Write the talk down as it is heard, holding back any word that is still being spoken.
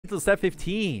until step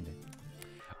 15.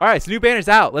 All right, so new banner's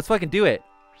out. Let's fucking do it.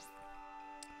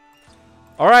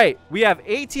 All right, we have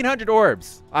 1,800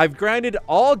 orbs. I've grinded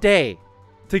all day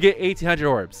to get 1,800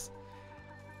 orbs.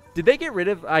 Did they get rid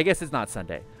of... I guess it's not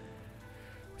Sunday.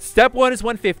 Step 1 is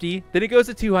 150. Then it goes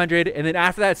to 200. And then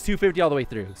after that, it's 250 all the way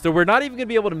through. So we're not even going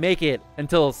to be able to make it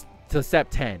until to step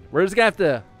 10. We're just going to have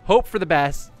to hope for the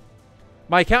best.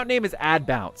 My account name is Ad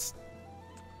Bounce.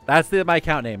 That's my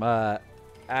account name.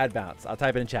 Ad Bounce. I'll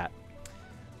type it in chat.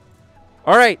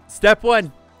 All right, step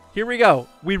 1. Here we go.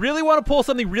 We really want to pull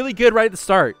something really good right at the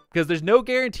start because there's no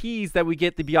guarantees that we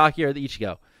get the Byakuya or the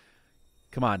Ichigo.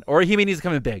 Come on. Orihime needs to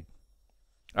come in big.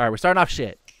 All right, we're starting off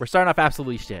shit. We're starting off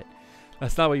absolutely shit.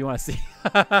 That's not what you want to see.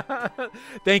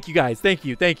 Thank you, guys. Thank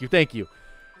you. Thank you. Thank you.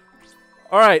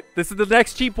 All right, this is the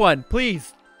next cheap one.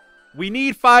 Please. We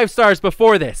need 5 stars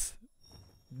before this.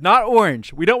 Not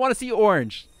orange. We don't want to see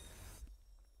orange.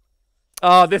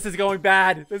 Oh, this is going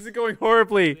bad. This is going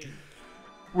horribly.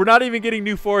 We're not even getting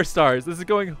new 4 stars. This is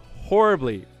going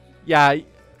horribly. Yeah,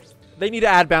 they need to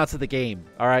add bounce to the game.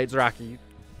 All right, Zaraki.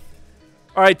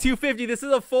 All right, 250. This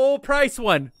is a full price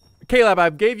one. Caleb, I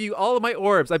gave you all of my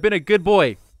orbs. I've been a good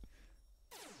boy.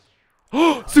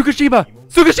 Oh, Tsukashiba!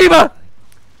 Tsukashiba!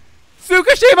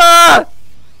 Tsukashiba!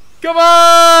 Come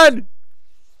on!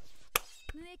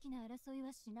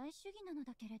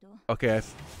 Okay.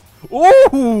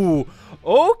 Ooh!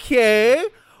 Okay.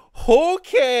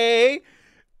 Okay.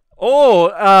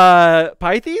 Oh,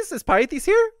 Pythes? Is Pythes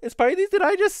here? Is Pythes? Did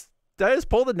I just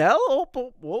pull the Nell?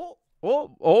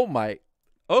 Oh my.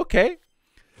 Okay.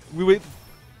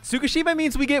 Tsukashiba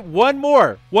means we get one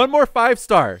more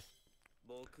 5-star.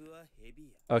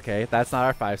 Okay, that's not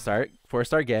our 5-star.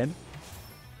 4-star again.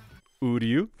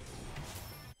 Uryu.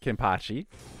 Kenpachi.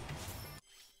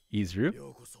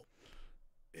 Izuru.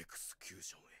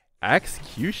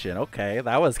 Execution. Okay,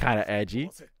 that was kind of edgy.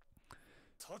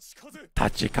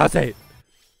 Tachikaze.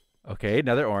 Okay,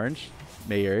 another orange.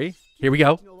 Mayuri. Here we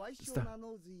go.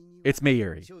 It's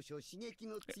Mayuri.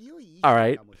 All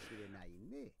right.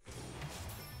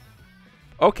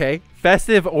 Okay,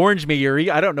 festive orange Mayuri.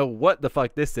 I don't know what the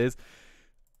fuck this is,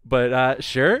 but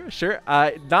sure.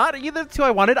 Not either two I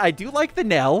wanted. I do like the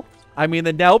Nell. I mean,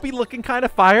 the Nell be looking kind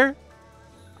of fire.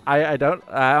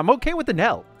 I'm okay with the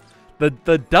Nell.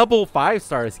 The double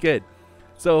 5-star is good.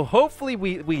 So hopefully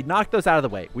we knock those out of the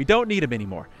way. We don't need them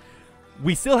anymore.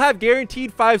 We still have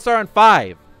guaranteed 5-star on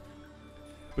 5.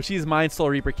 But she's Mind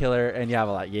Soul Reaper Killer and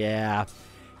Yavala. Yeah.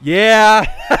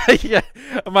 Yeah. Yeah.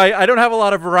 I don't have a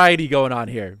lot of variety going on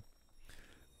here.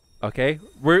 Okay.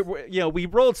 We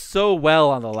rolled so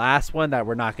well on the last one that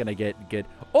we're not going to get good.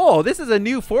 Oh, this is a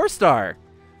new 4-star.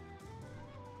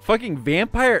 Fucking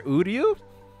Vampire Uryu?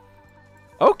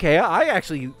 Okay,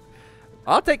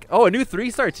 I'll take... Oh, a new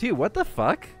 3-star too. What the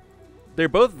fuck? They're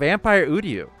both Vampire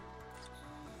Uryu.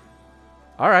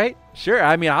 Alright, sure.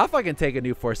 I mean, I'll fucking take a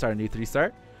new 4-star, a new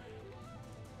 3-star.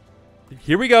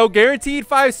 Here we go. Guaranteed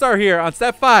 5-star here on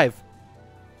step 5.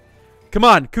 Come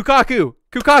on, Kukaku.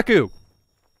 Kukaku.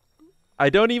 I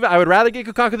would rather get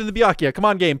Kukaku than the Byakuya. Come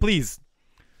on, game, please.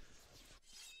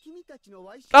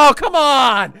 Oh, come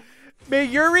on!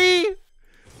 Mayuri?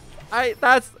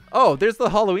 Oh, there's the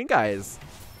Halloween guys.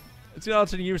 It's an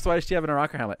alternate universe. Why does she have a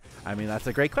rocker helmet? I mean, that's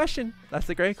a great question. That's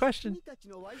a great question.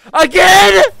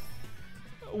 Again?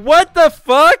 What the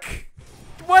fuck?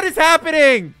 What is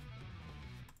happening?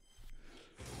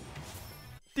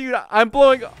 Dude, I'm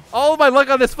blowing all of my luck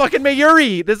on this fucking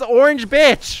Mayuri. This orange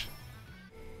bitch.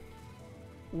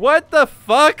 What the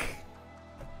fuck?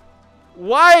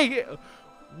 Why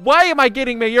am I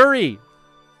getting Mayuri?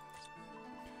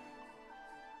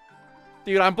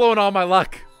 Dude, I'm blowing all my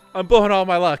luck. I'm blowing all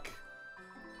my luck.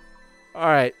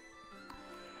 Alright.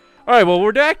 Alright, well,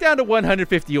 we're back down to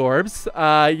 150 orbs.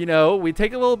 We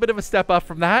take a little bit of a step up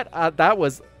from that. That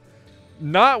was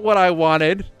not what I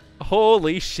wanted.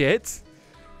 Holy shit.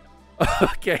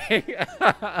 Okay.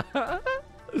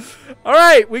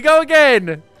 Alright, we go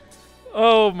again.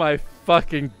 Oh my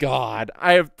fucking god.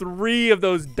 I have 3 of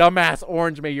those dumbass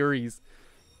orange Mayuris.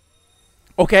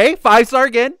 Okay, 5-star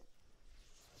again.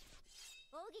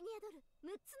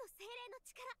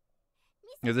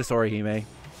 Is this Orihime?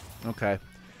 Okay.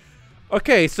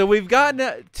 Okay, so we've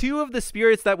gotten 2 of the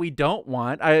spirits that we don't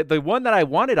want. The one that I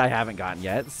wanted I haven't gotten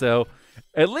yet. So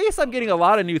at least I'm getting a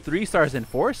lot of new 3-stars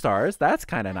and 4-stars. That's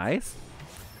kind of nice.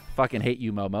 Fucking hate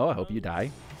you, Momo. I hope you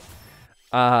die.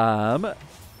 The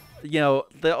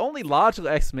only logical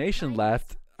explanation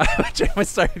left.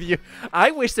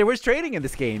 I wish there was trading in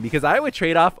this game because I would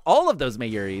trade off all of those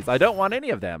Mayuris. I don't want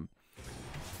any of them.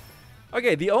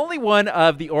 Okay, the only one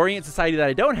of the Orient Society that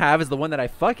I don't have is the one that I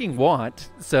fucking want.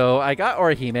 So I got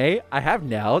Orihime. I have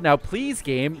Nell. Now, please,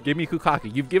 game, give me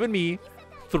Kukaku. You've given me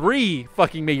 3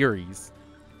 fucking Mayuris.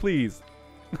 Please.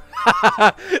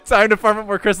 Time to farm up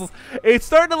more crystals. It's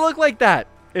starting to look like that.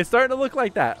 It's starting to look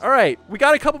like that. All right, we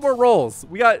got a couple more rolls.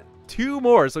 We got 2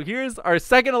 more. So here's our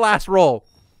second to last roll.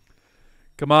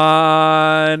 Come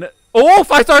on. Oh,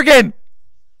 5-star again.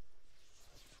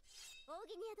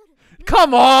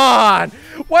 Come on!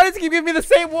 Why does he keep giving me the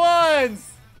same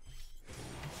ones?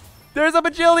 There's a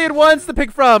bajillion ones to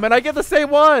pick from, and I get the same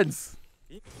ones.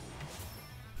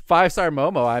 5-star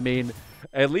Momo. I mean,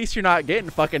 at least you're not getting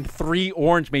fucking 3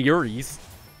 orange Mayuris.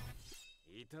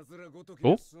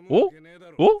 Oh, oh,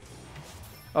 oh.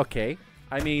 Okay.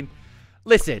 I mean,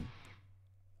 listen.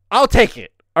 I'll take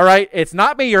it. All right? It's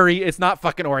not Mayuri. It's not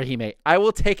fucking Orihime. I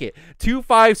will take it. 2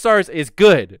 5-stars is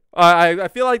good. I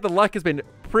feel like the luck has been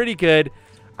pretty good.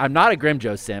 I'm not a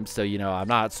Grimjo simp, so, you know, I'm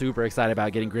not super excited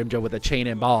about getting Grimjo with a chain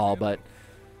and ball, but,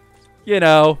 you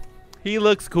know, he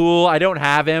looks cool. I don't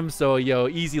have him, so, yo,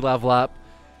 easy level up.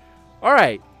 All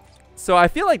right. So I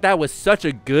feel like that was such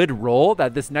a good roll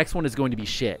that this next one is going to be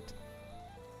shit.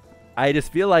 I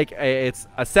just feel like it's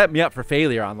set me up for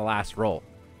failure on the last roll.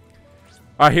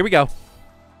 All right, here we go.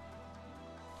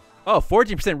 Oh,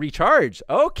 14% recharge.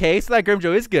 Okay, so that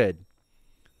Grimjo is good.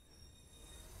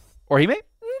 Orihime?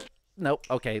 Nope.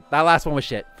 Okay, that last one was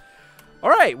shit. All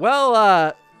right,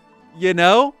 well, you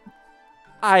know,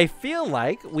 I feel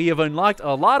like we have unlocked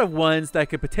a lot of ones that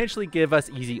could potentially give us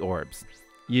easy orbs.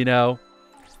 You know,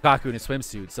 Kukaku in a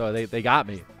swimsuit, so they got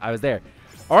me. I was there.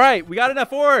 All right, we got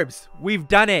enough orbs. We've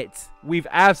done it. We've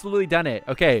absolutely done it.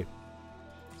 Okay.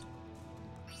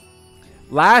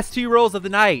 Last 2 rolls of the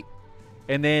night.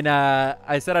 And then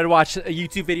I said I'd watch a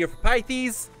YouTube video for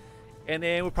Pythes. And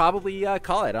then we'll probably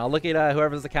call it. I'll look at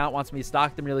whoever's account wants me to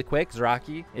stock them really quick.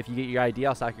 Zaraki, if you get your ID,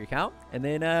 I'll stock your account. And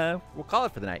then we'll call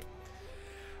it for the night.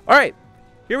 All right.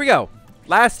 Here we go.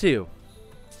 Last 2.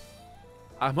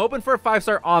 I'm hoping for a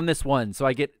 5-star on this one. So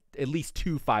I get at least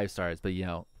 2 5-stars. But, you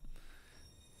know.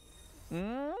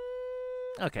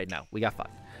 Okay, no. We got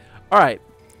fucked. All right.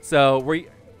 So we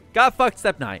got fucked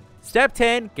step 9. Step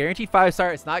 10, guaranteed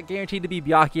 5-star. It's not guaranteed to be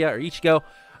Byakuya or Ichigo.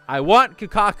 I want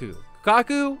Kukaku.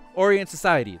 Kukaku, Orient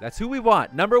Society. That's who we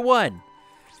want. Number 1.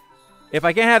 If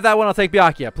I can't have that one, I'll take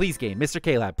Byakuya. Please, game. Mr.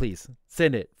 K-Lab, please.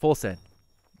 Send it. Full send.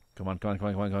 Come on, come on, come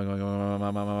on, come on, come on, come on,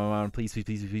 come on, come on. Please, please,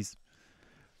 please, please.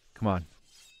 Come on.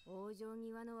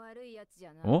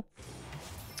 Oh?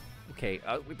 Okay,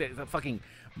 the fucking...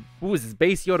 Who is this?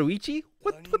 Base Yoruichi?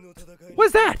 What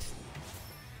is that?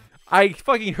 I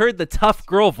fucking heard the tough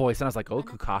girl voice, and I was like, oh,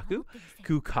 Kukaku?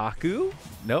 Kukaku?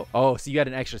 No? Oh, so you had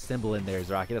an extra symbol in there,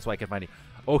 Zaraki. That's why I kept finding.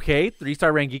 Okay,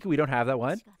 3-star Rangiku. We don't have that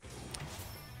one.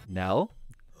 Nell?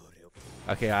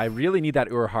 Okay, I really need that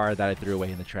Urahara that I threw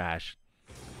away in the trash.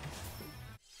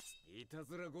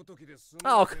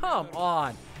 Oh, come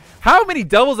on. How many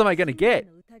doubles am I going to get?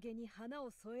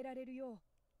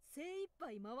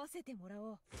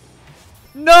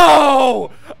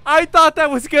 No! I thought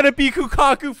that was going to be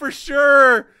Kukaku for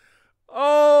sure.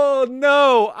 Oh,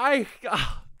 no.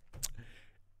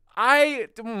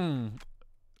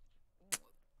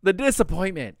 The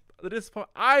disappointment.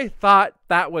 I thought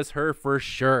that was her for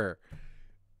sure.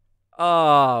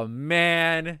 Oh,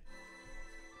 man.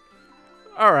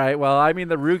 All right. Well, I mean,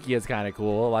 the Ruki is kind of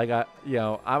cool. Like, you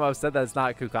know, I'm upset that it's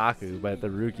not Kukaku, but the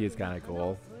Ruki is kind of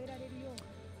cool.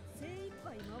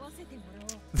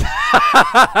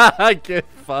 Get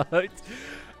fucked.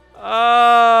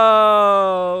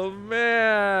 Oh,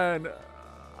 man.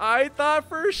 I thought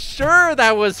for sure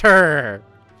that was her.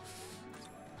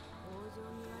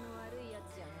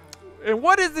 And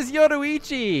what is this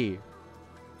Yoruichi?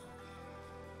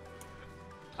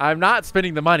 I'm not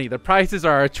spending the money. The prices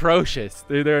are atrocious.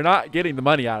 They're not getting the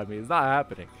money out of me. It's not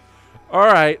happening. All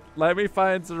right. Let me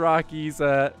find Zaraki's.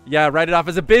 Yeah, write it off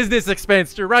as a business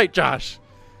expense. You're right, Josh.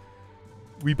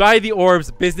 We buy the orbs,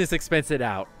 business expense it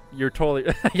out. You're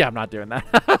totally... Yeah, I'm not doing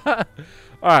that.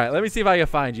 All right, let me see if I can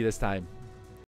find you this time.